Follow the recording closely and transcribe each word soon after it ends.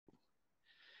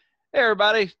Hey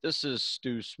everybody, this is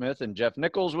Stu Smith and Jeff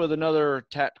Nichols with another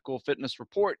Tactical Fitness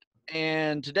Report.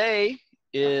 And today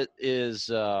it is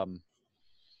strange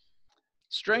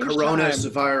time.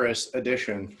 Coronavirus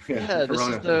edition. Yeah, Yeah, this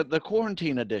is Corona. the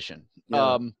quarantine edition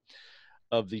Yeah,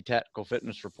 of the Tactical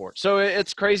Fitness Report. So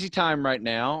it's crazy time right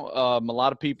now. A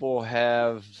lot of people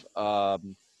have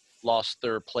lost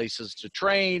their places to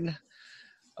train.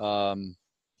 Um,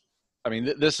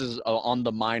 this is on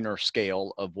the minor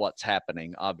scale of what's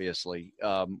happening, obviously.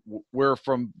 We're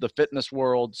from the fitness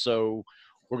world, so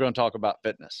we're going to talk about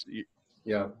fitness. You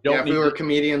yeah. don't If we need were to,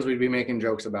 comedians, we'd be making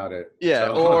jokes about it. yeah,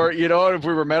 So, or, if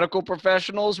we were medical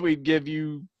professionals, we'd give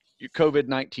you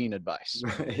COVID-19 advice.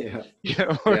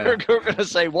 yeah, We're yeah, going to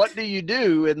say, what do you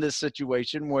do in this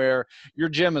situation where your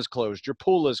gym is closed, your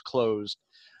pool is closed,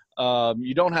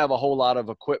 you don't have a whole lot of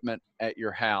equipment at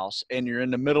your house, and you're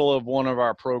in the middle of one of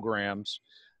our programs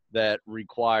that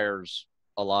requires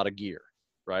a lot of gear,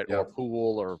 right? yeah, Or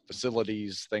pool or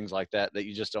facilities, things like that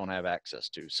you just don't have access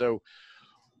to. So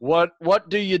what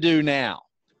do you do now,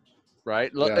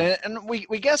 right? yeah, And we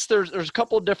guess there's a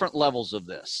couple of different levels of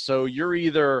this. So you're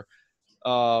either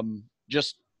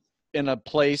just in a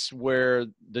place where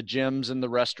the gyms and the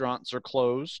restaurants are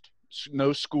closed,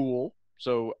 no school,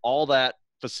 so all that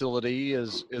facility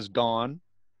is gone.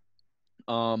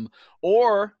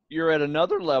 Or you're at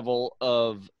another level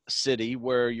of city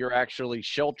where you're actually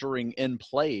sheltering in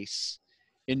place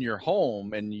in your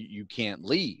home and you can't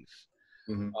leave.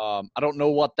 hmm I don't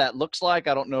know what that looks like.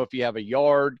 I don't know if you have a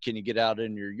yard. Can you get out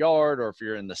in your yard? Or if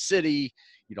you're in the city,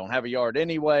 you don't have a yard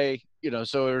anyway.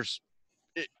 So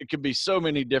it could be so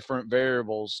many different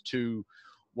variables to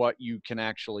what you can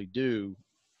actually do.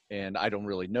 And I don't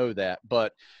really know that.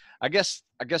 But I guess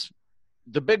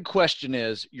the big question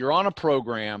is, you're on a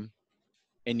program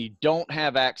and you don't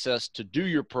have access to do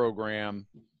your program.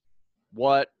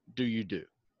 What do you do?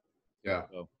 yeah.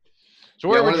 So Yeah,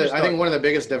 where would you I start? think one of the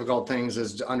biggest difficult things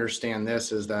is to understand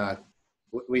this is that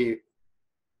we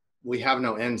we have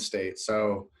no end state,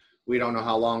 so we don't know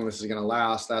how long this is going to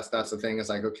last. That's the thing. It's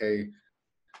like, okay,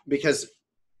 because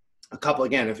a couple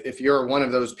again, if you're one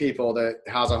of those people that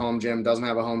has a home gym, doesn't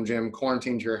have a home gym,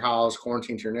 quarantine to your house,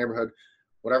 quarantine to your neighborhood,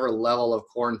 whatever level of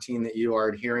quarantine that you are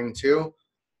adhering to,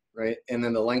 right? And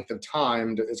then the length of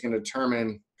time is going to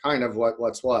determine kind of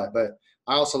what's what. But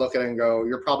I also look at it and go,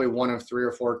 you're probably one of 3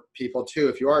 or 4 people too.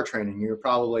 If you are training, you're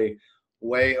probably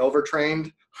way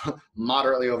overtrained,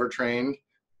 moderately overtrained,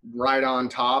 right on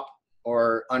top,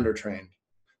 or undertrained.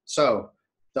 So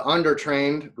the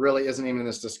undertrained really isn't even in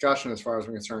this discussion as far as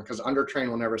I'm concerned, because undertrained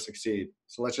will never succeed.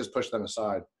 So let's just push them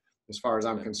aside as far as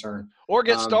I'm concerned. Or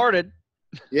get started.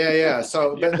 Yeah.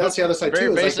 So that's the other side Very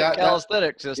too. Is like basic that.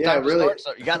 calisthenics. It's Yeah, time to really. start.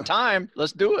 So you got time.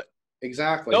 Let's do it.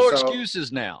 Exactly. No So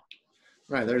excuses now.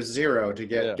 right, there's zero to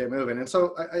Yeah. get moving. And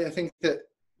so I think that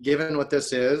given what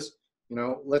this is,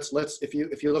 let's if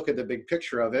you look at the big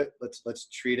picture of it, let's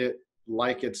treat it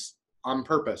like it's on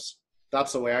purpose.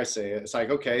 That's the way I say it. It's like,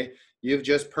 okay, you've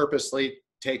just purposely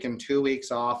taken 2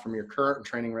 weeks off from your current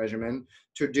training regimen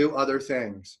to do other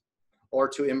things or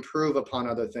to improve upon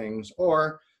other things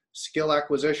or skill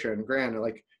acquisition. Granted,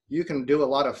 like you can do a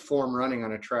lot of form running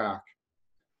on a track,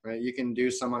 right? You can do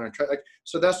some on a track. Like,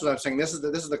 so that's what I'm saying. This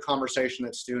is the conversation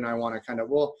that Stu and I want to kind of,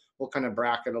 we'll kind of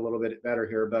bracket a little bit better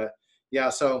here. But yeah,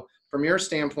 so from your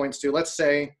standpoint, Stu, let's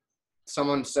say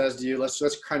someone says to you, let's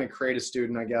kind of create a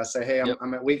student, I guess, say, hey, Yep.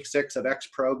 I'm at week 6 of X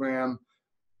program.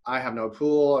 I have no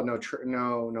pool,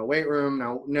 no weight room.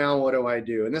 Now what do I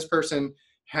do? And this person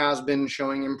has been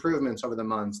showing improvements over the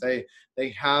months. They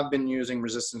have been using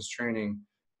resistance training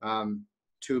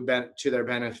to their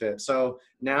benefit. So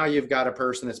now you've got a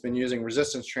person that's been using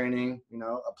resistance training,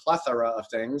 a plethora of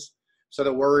things. So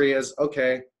the worry is,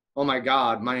 okay, oh my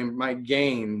God, my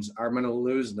gains, I'm going to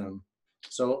lose them.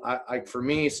 So for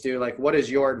me, Stu, like, what is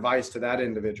your advice to that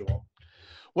individual?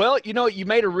 Well, you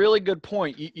made a really good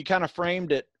point. You kind of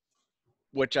framed it,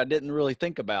 which I didn't really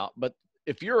think about. But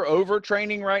if you're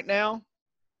overtraining right now,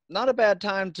 not a bad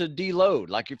time to deload.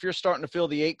 Like if you're starting to feel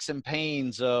the aches and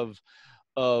pains of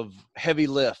heavy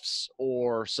lifts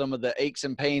or some of the aches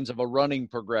and pains of a running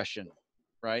progression,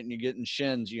 right? And you're getting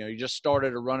shins, you just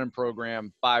started a running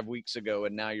program 5 weeks ago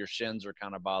and now your shins are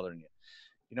kind of bothering you.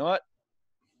 You know what?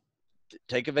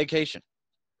 Take a vacation,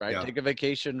 right? Yeah. Take a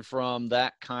vacation from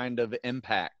that kind of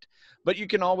impact. But you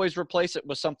can always replace it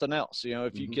with something else.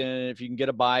 If you can get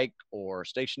a bike or a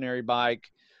stationary bike,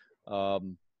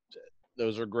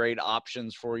 those are great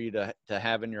options for you to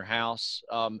have in your house.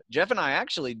 Jeff and I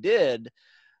actually did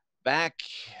back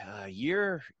a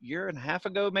year and a half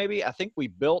ago, maybe. I think we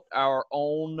built our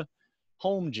own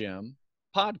home gym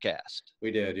podcast.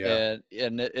 We did, yeah.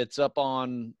 And it's up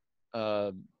on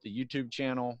the YouTube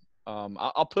channel.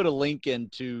 I'll put a link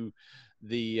into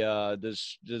the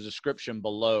description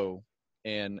below,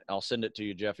 and I'll send it to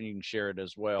you, Jeff, and you can share it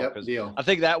as well. Yep, Because deal. I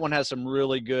think that one has some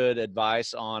really good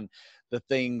advice on the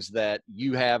things that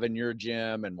you have in your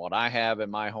gym and what I have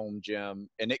in my home gym.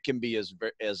 And it can be as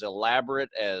elaborate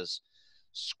as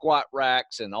squat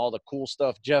racks and all the cool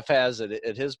stuff Jeff has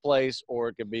at his place, or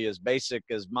it could be as basic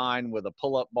as mine with a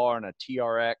pull-up bar and a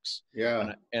TRX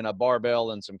Yeah. and a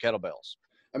barbell and some kettlebells.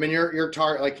 I mean, your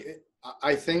target, like,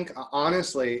 I think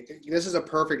honestly, this is a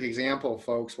perfect example,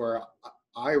 folks, where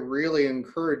I really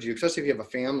encourage you, especially if you have a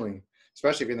family,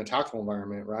 especially if you're in the tactical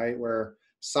environment, right? Where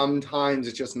sometimes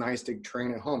it's just nice to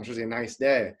train at home, especially a nice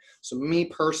day. So me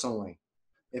personally,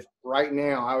 if right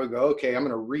now I would go, okay, I'm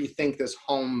going to rethink this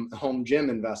home gym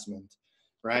investment,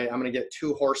 right? I'm going to get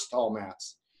 2 horse stall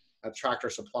mats at Tractor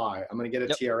Supply. I'm going to get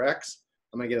a TRX.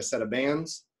 I'm going to get a set of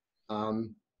bands.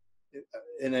 And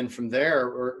then from there,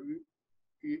 or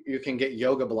you can get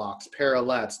yoga blocks,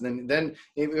 parallettes. Then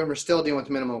even we're still dealing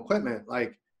with minimum equipment,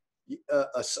 like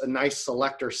a nice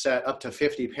selector set up to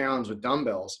 50 pounds with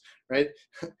dumbbells, right?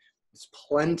 It's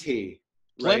plenty,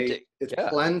 right? It's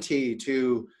plenty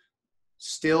to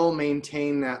still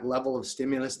maintain that level of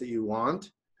stimulus that you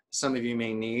want. Some of you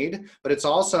may need, but it's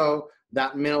also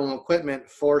that minimum equipment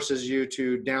forces you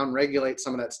to down regulate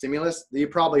some of that stimulus that you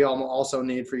probably also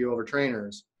need for you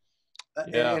overtrainers.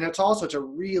 And it's also, it's a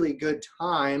really good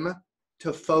time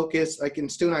to focus. Like, and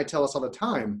Stu and I tell us all the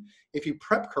time, if you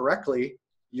prep correctly,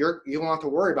 you won't have to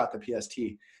worry about the PST.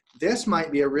 This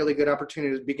might be a really good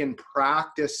opportunity to begin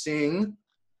practicing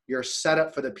your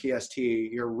setup for the PST,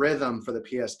 your rhythm for the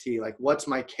PST. Like, what's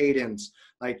my cadence?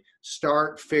 Like,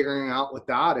 start figuring out what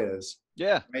that is.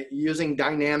 Yeah. Right? Using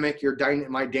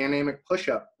my dynamic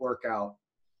push-up workout,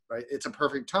 right? It's a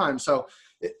perfect time. So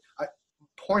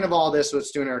point of all this, what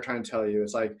Stu and I are trying to tell you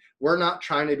is, like, we're not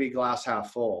trying to be glass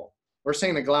half full. We're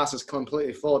saying the glass is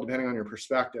completely full depending on your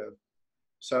perspective.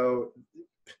 So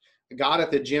got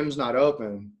it, the gym's not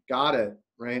open. Got it,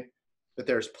 right? But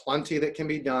there's plenty that can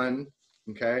be done,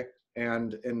 okay?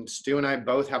 And Stu and I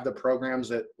both have the programs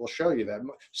that will show you that.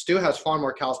 Stu has far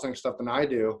more calisthenics stuff than I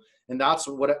do. And that's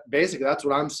what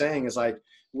I'm saying is, like,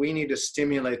 we need to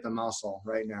stimulate the muscle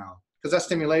right now, because that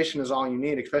stimulation is all you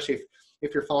need, especially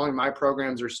if you're following my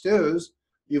programs or Stu's.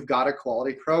 You've got a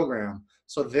quality program.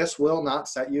 So this will not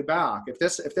set you back. If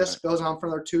this goes on for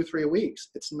another 2-3 weeks,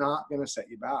 it's not going to set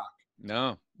you back.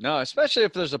 No, especially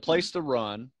if there's a place to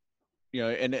run,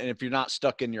 and if you're not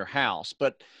stuck in your house.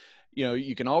 But,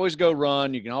 you can always go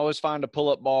run. You can always find a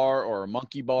pull-up bar or a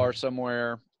monkey bar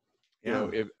somewhere,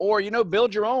 build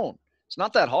your own. It's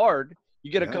not that hard.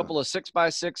 You get a couple of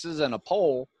 6x6s and a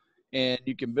pole, and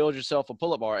you can build yourself a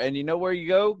pull-up bar. And you know where you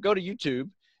go? Go to YouTube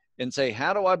and say,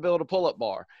 how do I build a pull-up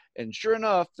bar? And sure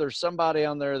enough, there's somebody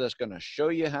on there that's going to show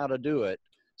you how to do it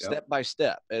step by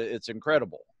step. It's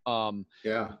incredible.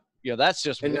 That's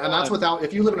just and that's without,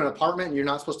 if you live in an apartment and you're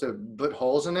not supposed to put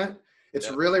holes in it, it's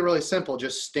really, really simple.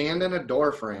 Just stand in a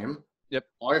door frame. Yep.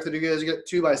 All you have to do is get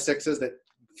 2x6s that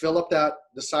fill up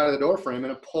the side of the door frame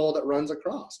and a pole that runs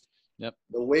across. Yep.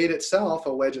 The weight itself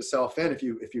will wedge itself in if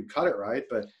you cut it right.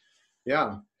 But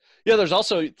there's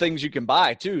also things you can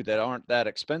buy too that aren't that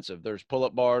expensive. There's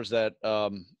pull-up bars that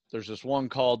there's this one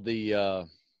called the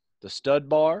stud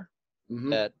bar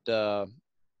that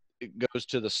it goes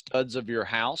to the studs of your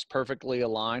house, perfectly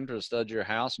aligned to the studs of your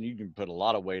house, and you can put a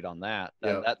lot of weight on that.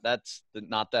 That's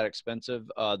not that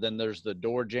expensive. Then there's the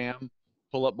door jam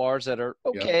pull-up bars that are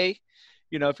okay.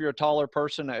 If you're a taller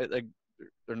person,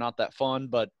 they're not that fun,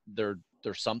 but they're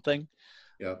something.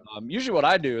 Usually what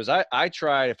I do is I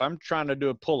try, if I'm trying to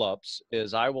do pull-ups,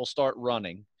 is I will start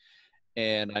running,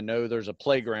 and I know therethe's a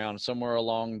playground somewhere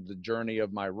along the journey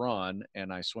of my run,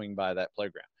 and I swing by that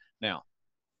playground. Now,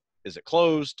 is it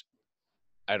closed?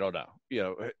 I don't know.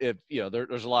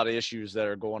 There's a lot of issues that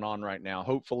are going on right now.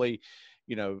 Hopefully,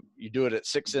 you do it at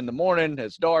 6 a.m.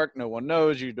 It's dark, no one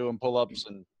knows you're doing pull-ups,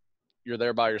 and you're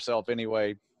there by yourself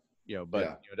anyway.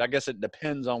 I guess it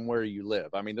depends on where you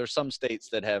live. I mean, there's some states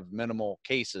that have minimal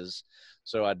cases,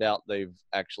 so I doubt they've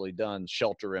actually done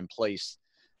shelter in place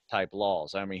type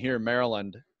laws. I mean, here in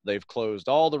Maryland, they've closed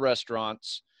all the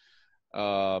restaurants.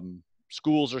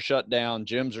 Schools are shut down.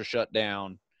 Gyms are shut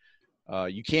down.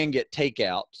 You can get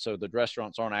takeout, so the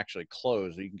restaurants aren't actually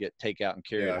closed. You can get takeout and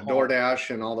carry it home. DoorDash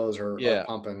and all those are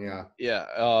pumping.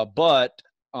 But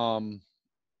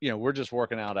we're just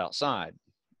working out outside.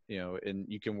 And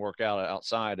you can work out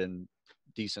outside in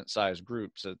decent sized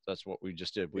groups. That's what we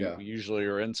just did. We usually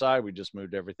are inside. We just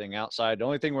moved everything outside. The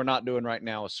only thing we're not doing right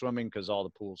now is swimming, because all the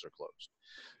pools are closed.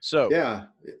 So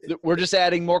we're just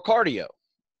adding more cardio.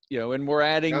 you know, and we're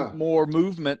adding Yeah. more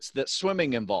movements that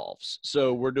swimming involves.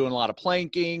 So we're doing a lot of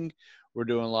planking. We're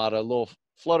doing a lot of little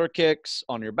flutter kicks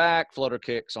on your back, flutter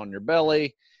kicks on your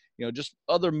belly, you know, just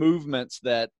other movements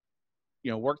that,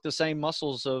 you know, work the same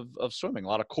muscles of swimming. A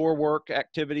lot of core work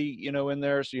activity, you know, in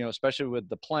there. So, you know, especially with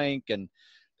the plank and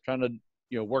trying to,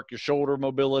 you know, work your shoulder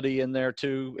mobility in there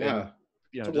too. And, Yeah.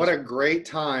 you know, So what just, a great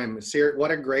time,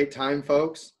 what a great time,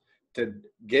 folks, to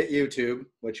get YouTube,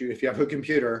 which if you have a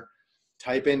computer,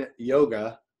 type in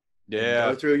yoga and yeah,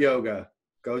 go through yoga.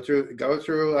 Go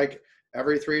through like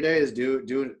every 3 days, do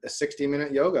a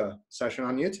 60-minute yoga session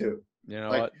on YouTube. you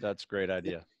know Like, what? That's a great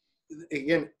idea.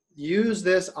 again, use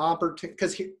this opportunity,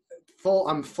 because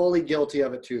I'm fully guilty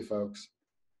of it too, folks.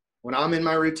 When I'm in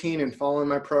my routine and following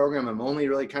my program, I'm only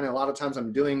really kind of, a lot of times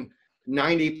I'm doing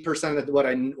 90% of what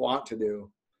I want to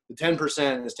do. The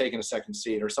 10% is taking a second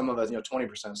seat, or some of us,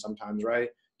 20% sometimes, right?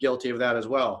 Guilty of that as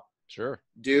well. Sure.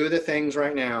 Do the things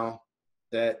right now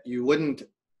that you wouldn't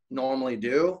normally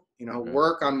do,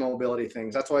 work on mobility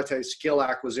things. That's why I tell you skill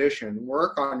acquisition,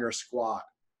 work on your squat,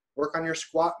 work on your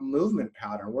squat movement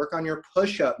pattern, work on your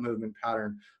push-up movement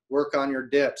pattern, work on your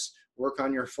dips, work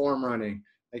on your form running.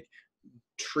 Like,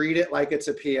 treat it like it's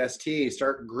a PST.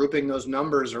 Start grouping those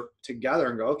numbers together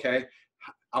and go, okay,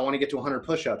 I want to get to 100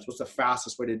 push-ups. What's the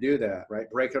fastest way to do that, right?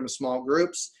 Break them into small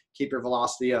groups, keep your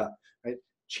velocity up, right?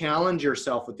 Challenge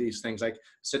yourself with these things. Like,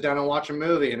 sit down and watch a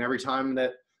movie, and every time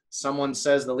that someone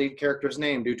says the lead character's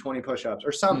name, do 20 push-ups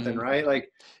or something, right? Like,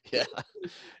 Yeah.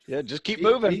 Yeah. Just keep be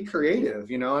moving. creative,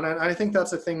 and I think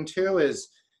that's the thing too is,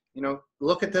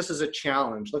 look at this as a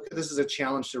challenge. Look at this as a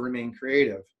challenge to remain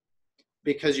creative,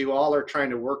 because you all are trying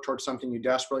to work towards something you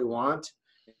desperately want.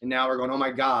 And now we're going, oh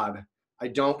my God, I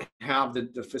don't have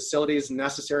the facilities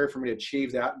necessary for me to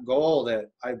achieve that goal that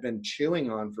I've been chewing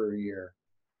on for a year.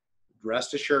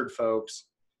 Rest assured, folks,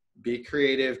 be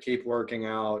creative, keep working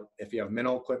out. If you have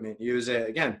mental equipment, use it.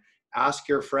 Again, ask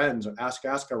your friends,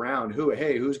 ask around,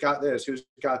 who's got this, who's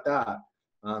got that.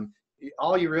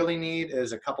 All you really need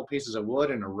is a couple pieces of wood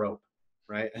and a rope,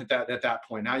 right? At that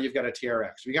point, now you've got a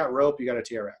TRX. If you got rope, you got a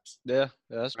TRX. Yeah,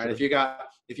 that's right. true. If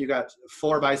you got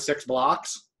 4x6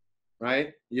 blocks,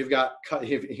 right? You've got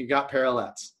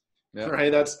parallettes. Yeah.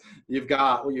 Right. You've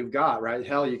got what you've got, right?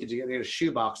 Hell, you could get a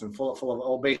shoebox and full of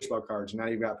old baseball cards. And now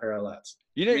you've got parallettes.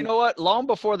 You know what? Long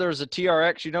before there was a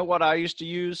TRX, you know what I used to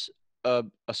use? A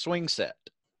swing set.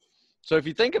 So if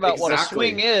you think about what a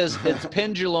swing is, it's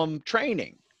pendulum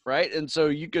training, right? And so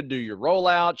you could do your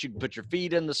rollouts, you can put your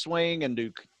feet in the swing and do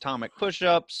atomic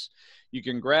push-ups. You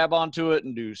can grab onto it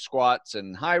and do squats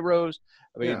and high rows.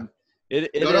 I mean,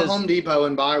 it go to Home Depot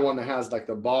and buy one that has like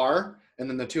the bar and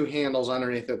then the two handles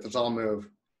underneath it that's all move.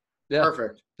 Yeah.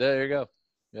 Perfect. There you go.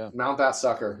 Yeah. Mount that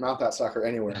sucker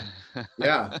anywhere.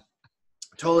 Yeah.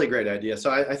 Totally great idea.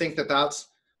 So I think that's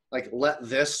like, let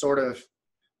this sort of,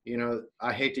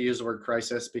 I hate to use the word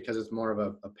crisis because it's more of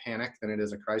a panic than it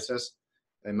is a crisis,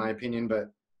 in my opinion,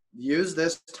 but use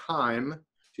this time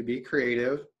to be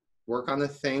creative, work on the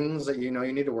things that you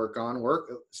need to work on,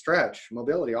 stretch,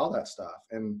 mobility, all that stuff.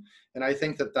 And I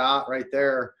think that right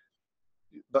there,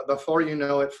 but before you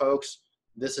know it, folks,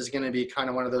 this is going to be kind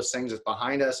of one of those things that's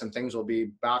behind us and things will be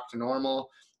back to normal.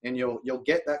 And you'll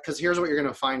get that, because here's what you're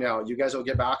going to find out. You guys will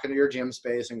get back into your gym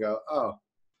space and go, oh,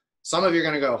 some of you are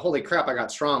going to go, holy crap, I got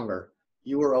stronger.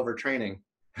 You were overtraining.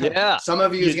 Yeah. Some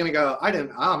of you is going to go, I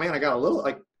didn't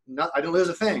lose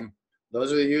a thing.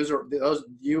 Those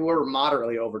you were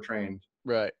moderately overtrained.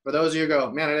 Right. For those of you who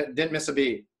go, man, I didn't miss a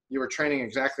beat. You were training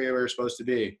exactly where you were supposed to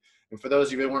be. And for those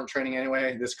of you who weren't training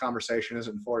anyway, this conversation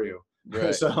isn't for you.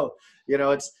 Right. So,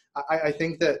 I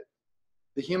think that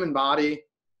the human body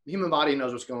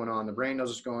knows what's going on. The brain knows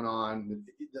what's going on.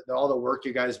 All the work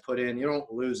you guys put in, you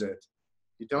don't lose it.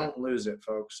 You don't lose it,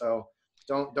 folks. So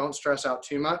don't stress out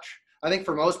too much. I think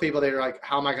for most people, they're like,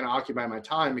 how am I going to occupy my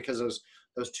time? Because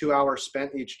those 2 hours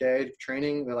spent each day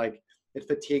training, they're like, it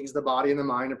fatigues the body and the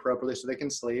mind appropriately so they can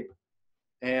sleep.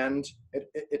 And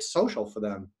it's social for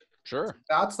them. Sure.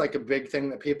 That's like a big thing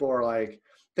that people are like,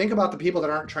 think about the people that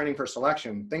aren't training for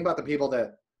selection. Think about the people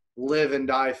that live and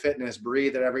die fitness,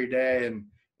 breathe it every day. And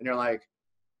you're like,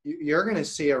 you're going to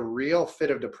see a real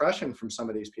fit of depression from some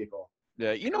of these people.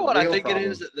 Yeah. You know what I think it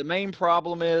is? The main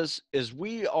problem is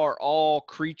we are all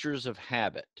creatures of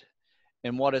habit.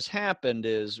 And what has happened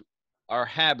is our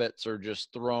habits are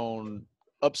just thrown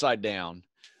upside down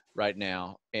right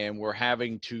now. And we're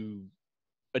having to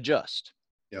adjust.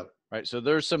 Yep. Right. So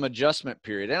there's some adjustment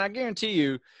period. And I guarantee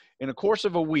you, in the course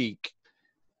of a week,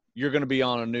 you're going to be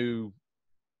on a new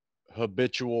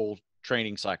habitual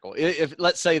training cycle. If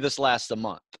let's say this lasts a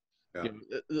month, yeah.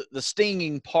 The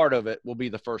stinging part of it will be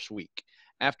the first week.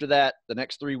 After that, the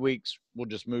next 3 weeks, we'll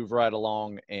just move right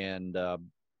along, and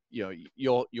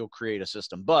you'll create a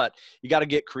system. But you got to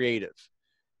get creative.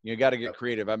 You got to get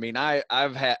creative. I mean, I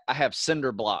have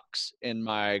cinder blocks in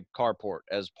my carport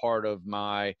as part of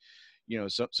my,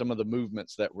 some of the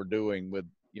movements that we're doing with,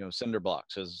 cinder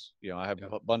blocks. As I have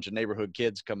a bunch of neighborhood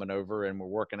kids coming over, and we're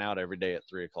working out every day at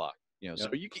 3:00.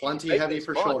 So you plenty make heavy this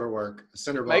for fun. shoulder work.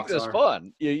 Cinder Make blocks this are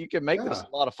fun. You can make this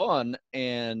a lot of fun,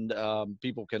 and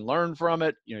people can learn from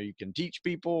it. You can teach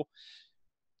people.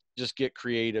 Just get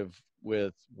creative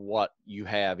with what you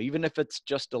have, even if it's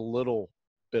just a little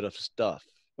bit of stuff.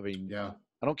 I mean,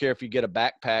 I don't care if you get a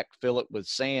backpack, fill it with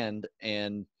sand,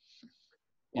 and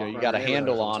you got a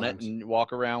handle on it and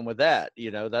walk around with that.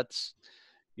 That's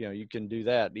you can do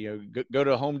that. Go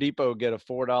to Home Depot, get a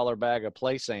 $4 bag of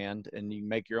play sand, and you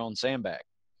make your own sandbag.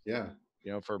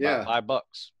 For about $5.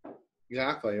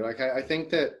 Exactly. Like I think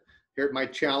that here, my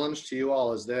challenge to you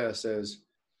all is this: is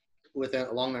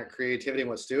along that creativity and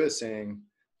what Stu is saying.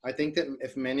 I think that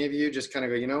if many of you just kind of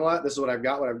go, you know what, this is what I've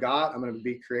got. I'm going to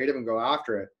be creative and go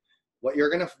after it. What you're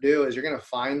going to do is you're going to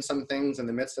find some things in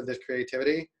the midst of this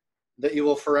creativity that you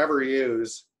will forever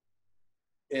use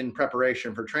in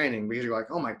preparation for training, because you're like,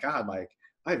 oh my God, like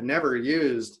I've never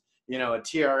used, a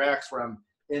TRX where I'm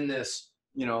in this,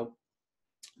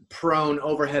 prone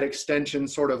overhead extension,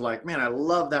 sort of like, man, I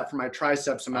love that for my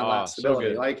triceps and my lat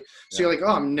stability. So you're like,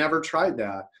 oh, I've never tried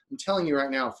that. I'm telling you right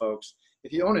now, folks,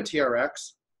 if you own a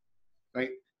TRX, right,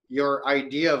 your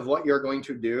idea of what you're going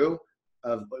to do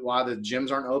of while the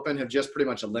gyms aren't open have just pretty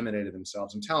much eliminated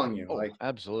themselves. I'm telling you,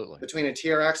 absolutely. Between a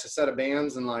TRX, a set of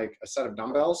bands, and like a set of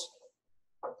dumbbells,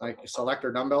 like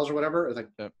selector dumbbells or whatever, it's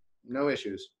like no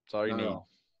issues. That's all you need.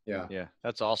 Yeah.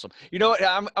 That's awesome. You know what?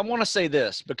 I want to say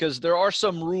this, because there are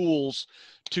some rules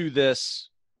to this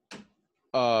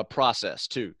process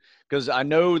too. Because I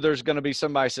know there's going to be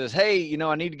somebody says, hey,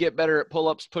 I need to get better at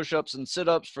pull-ups, push-ups, and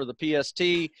sit-ups for the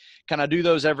PST. Can I do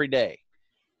those every day?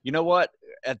 You know what?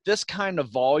 At this kind of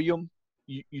volume,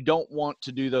 you don't want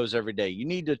to do those every day. You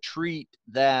need to treat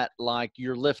that like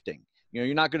you're lifting.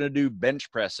 You're not going to do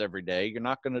bench press every day. You're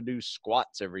not going to do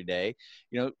squats every day,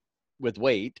 with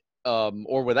weight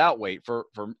or without weight.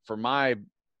 For my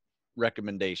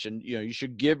recommendation, you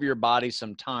should give your body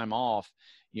some time off,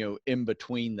 in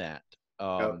between that.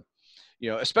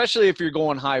 Especially if you're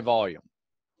going high volume.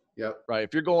 Right.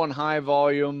 If you're going high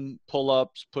volume,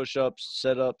 pull-ups, push-ups,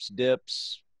 sit-ups,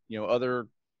 dips, other,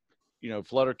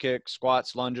 flutter kicks,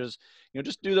 squats, lunges,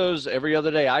 just do those every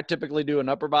other day. I typically do an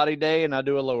upper body day and I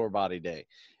do a lower body day.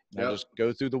 And I just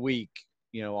go through the week,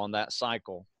 on that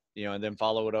cycle, and then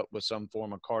follow it up with some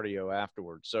form of cardio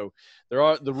afterwards. So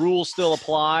the rules still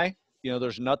apply.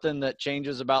 There's nothing that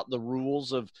changes about the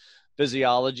rules of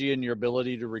physiology and your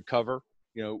ability to recover,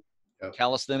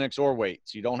 calisthenics or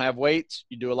weights. You don't have weights,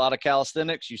 you do a lot of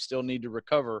calisthenics, you still need to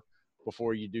recover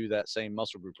before you do that same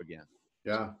muscle group again.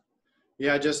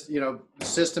 Just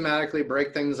systematically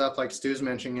break things up like Stu's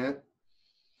mentioning it.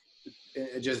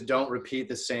 Just don't repeat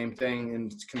the same thing in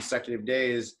consecutive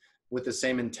days with the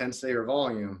same intensity or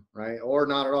volume, right? Or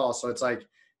not at all. So it's like,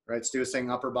 right, Stu was saying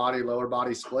upper body, lower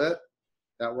body split.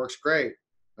 That works great,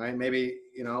 right? Maybe,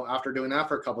 after doing that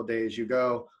for a couple of days, you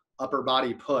go upper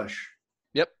body push.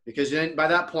 Because then by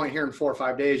that point here in 4 or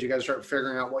 5 days, you guys start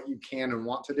figuring out what you can and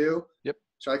want to do.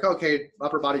 So like, okay,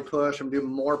 upper body push, I'm doing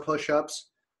more push-ups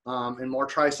and more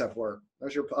tricep work.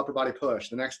 There's your upper body push.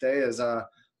 The next day is,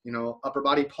 upper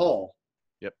body pull.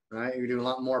 Right. You're doing a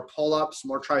lot more pull-ups,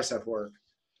 more tricep work.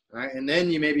 Right. And then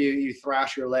you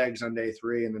thrash your legs on day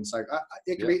 3. And then it's like,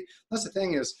 it could be, that's the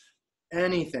thing is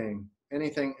anything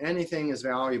is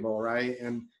valuable. Right.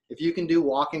 And if you can do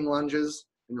walking lunges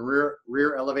and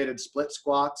rear elevated split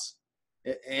squats,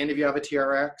 and if you have a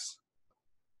TRX,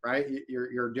 right,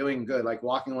 you're doing good. Like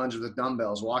walking lunges with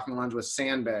dumbbells, walking lunge with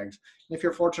sandbags. And if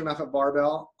you're fortunate enough at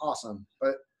barbell, awesome.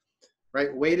 But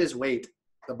right, weight is weight.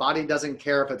 The body doesn't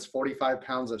care if it's 45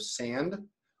 pounds of sand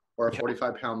or a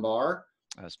 45-pound bar.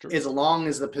 That's true. As long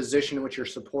as the position in which you're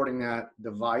supporting that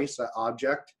device, that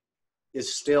object,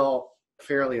 is still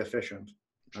fairly efficient,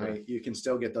 right? You can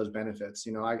still get those benefits.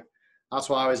 That's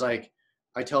why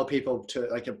I tell people to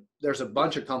there's a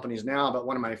bunch of companies now, but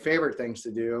one of my favorite things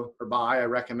to do or buy, I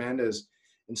recommend, is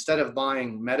instead of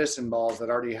buying medicine balls that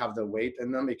already have the weight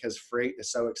in them because freight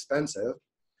is so expensive,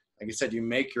 like I said, you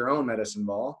make your own medicine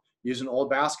ball. Use an old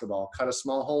basketball, cut a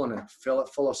small hole in it, fill it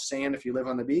full of sand if you live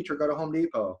on the beach, or go to Home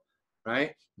Depot,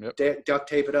 right? Duct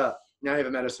tape it up. Now you have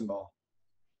a medicine ball,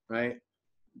 right?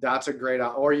 That's a great,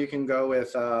 or you can go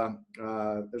with,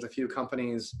 there's a few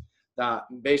companies that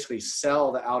basically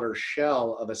sell the outer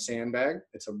shell of a sandbag.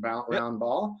 It's a round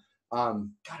ball. God,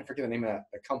 I forget the name of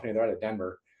the company. They're out of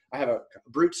Denver. I have a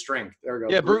Brute Strength. There we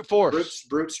go. Yeah, Brute Force.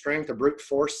 Brute Strength or Brute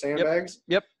Force sandbags.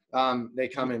 Yep. They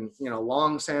come in,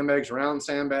 long sandbags, round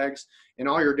sandbags, and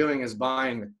all you're doing is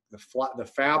buying the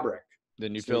fabric.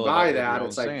 Then you so fill you buy it up that. with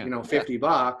It's your like, own sand.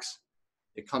 $50.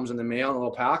 It comes in the mail in a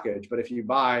little package. But if you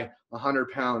buy a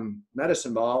 100-pound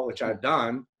medicine ball, which I've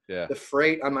done, Yeah. the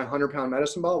freight on my 100-pound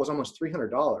medicine ball was almost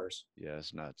 $300. Yeah,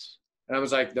 it's nuts. And I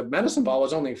was like, the medicine ball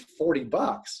was only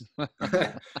 $40,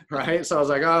 right? So I was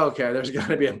like, oh, okay, there's got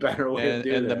to be a better way to do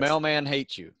this. And the mailman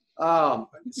hates you.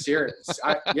 Serious.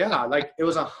 Like it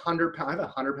was 100-pound. I have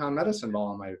a 100-pound medicine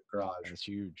ball in my garage. That's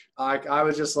huge. I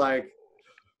was just like,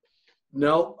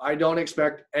 nope, I don't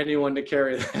expect anyone to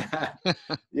carry that.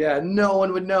 Yeah, no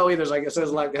one would know either. It's like, it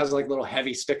says like, it has like a little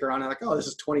heavy sticker on it. Like, oh, this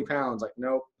is 20 pounds. Like,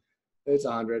 nope, it's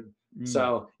 100.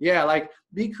 So yeah, like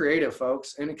be creative,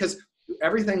 folks. And because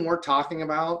everything we're talking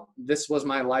about, this was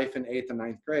my life in 8th and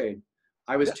 9th grade.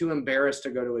 I was too embarrassed to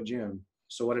go to a gym.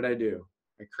 So what did I do?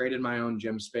 I created my own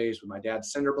gym space with my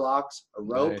dad's cinder blocks, a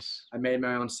rope. Nice. I made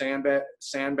my own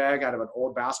sandbag out of an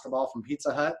old basketball from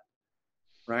Pizza Hut.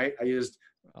 Right? I used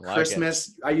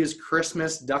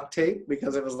Christmas duct tape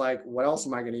because it was like, what else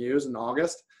am I going to use in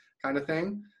August kind of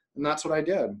thing? And that's what I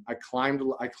did. I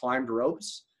climbed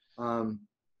ropes.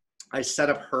 I set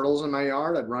up hurdles in my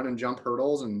yard. I'd run and jump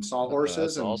hurdles and sawhorses.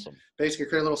 That's and awesome. Basically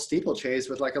create a little steeplechase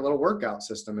with like a little workout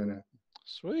system in it.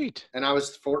 Sweet. And I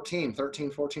was 13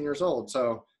 years old.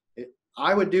 So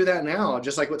I would do that now,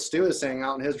 just like what Stu is saying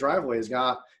out in his driveway. He's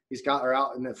got her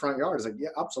out in the front yard. It's like, yeah,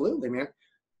 absolutely, man.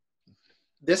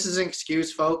 This is an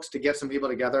excuse, folks, to get some people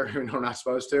together who are not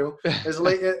supposed to.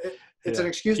 It's an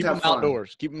excuse to have fun.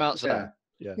 Outdoors. Keep them outside.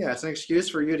 Yeah, it's an excuse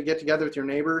for you to get together with your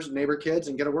neighbor kids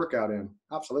and get a workout in.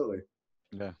 Absolutely.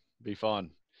 Yeah, be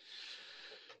fun.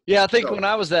 Yeah, I think when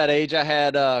I was that age, I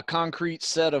had a concrete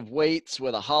set of weights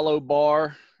with a hollow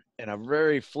bar and a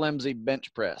very flimsy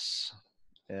bench press,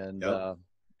 and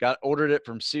ordered it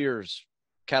from Sears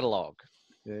catalog.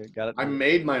 Yeah, got it. I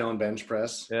made my own bench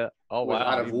press. Yeah. Oh wow.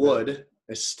 Out of wood.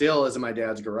 It still is in my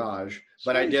dad's garage.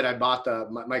 Sweet. But I bought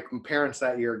my parents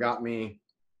that year got me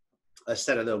a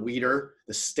set of the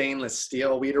stainless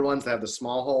steel weeder ones that have the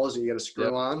small holes that you got to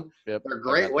screw on. Yep. They're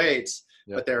great weights,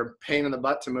 but they're a pain in the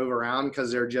butt to move around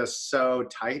because they're just so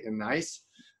tight and nice.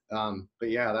 But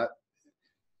yeah,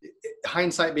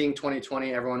 hindsight being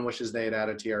 2020, everyone wishes they had had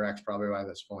a TRX probably by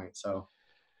this point. So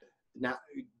now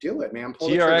do it, man. Pull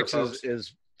TRX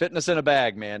is fitness in a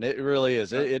bag, man. It really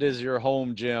is. It is your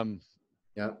home gym.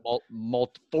 Yeah.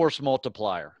 Force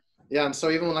multiplier. Yeah, and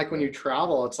so even when you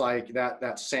travel, it's like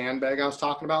that sandbag I was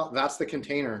talking about, that's the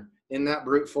container. In that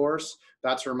Brute Force,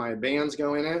 that's where my bands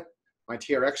go in it, my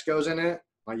TRX goes in it,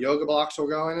 my yoga blocks will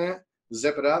go in it,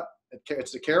 zip it up.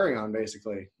 It's a carry-on,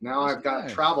 basically. Now I've got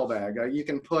a travel bag. You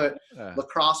can put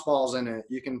lacrosse balls in it.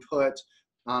 You can put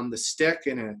the stick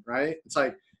in it, right? It's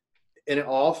like, and it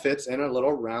all fits in a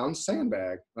little round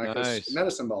sandbag, like a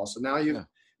medicine ball. So now you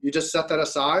just set that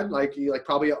aside,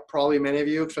 probably many of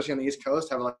you, especially on the East Coast,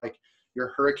 have like your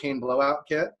hurricane blowout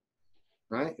kit,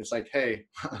 right? It's like, hey,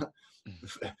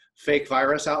 fake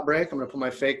virus outbreak. I'm gonna put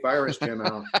my fake virus gym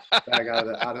bag out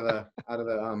of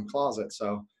the closet.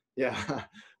 So yeah,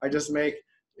 I just make,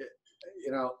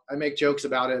 I make jokes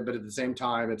about it, but at the same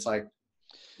time, it's like,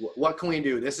 what can we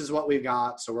do? This is what we've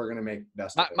got, so we're gonna make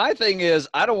best of it. My thing is,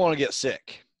 I don't want to get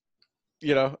sick.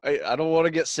 I don't want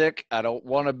to get sick. I don't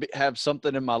want to have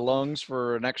something in my lungs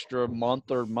for an extra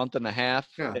month or month and a half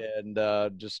and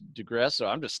just digress. So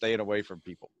I'm just staying away from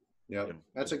people. Yeah,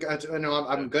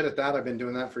 I'm good at that. I've been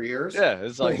doing that for years. Yeah,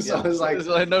 it's like, it's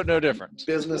like no difference.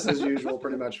 Business as usual,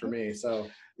 pretty much for me. So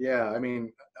yeah, I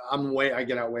mean, I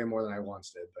get out way more than I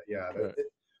once did. But yeah,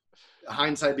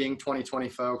 hindsight being 2020,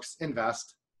 folks,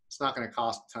 invest. It's not going to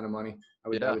cost a ton of money. I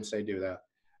would say do that.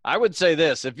 I would say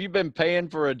this: if you've been paying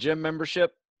for a gym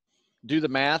membership, do the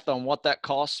math on what that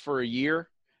costs for a year,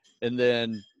 and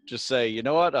then just say, you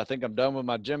know what, I think I'm done with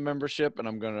my gym membership, and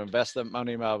I'm going to invest that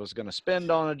money I was going to spend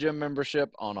on a gym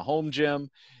membership on a home gym,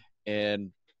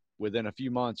 and within a few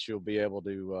months, you'll be able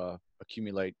to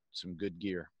accumulate some good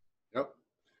gear. Yep.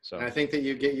 So and I think that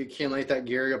you accumulate that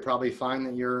gear, you'll probably find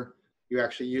that you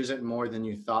actually use it more than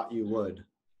you thought you would.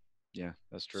 Yeah,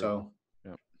 that's true. So.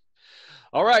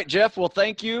 All right, Jeff. Well,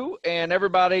 thank you. And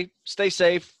everybody, stay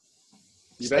safe,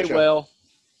 stay well,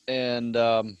 and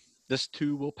this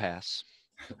too will pass.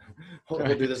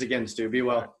 We'll do this again, Stu. Be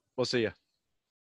well. We'll see you.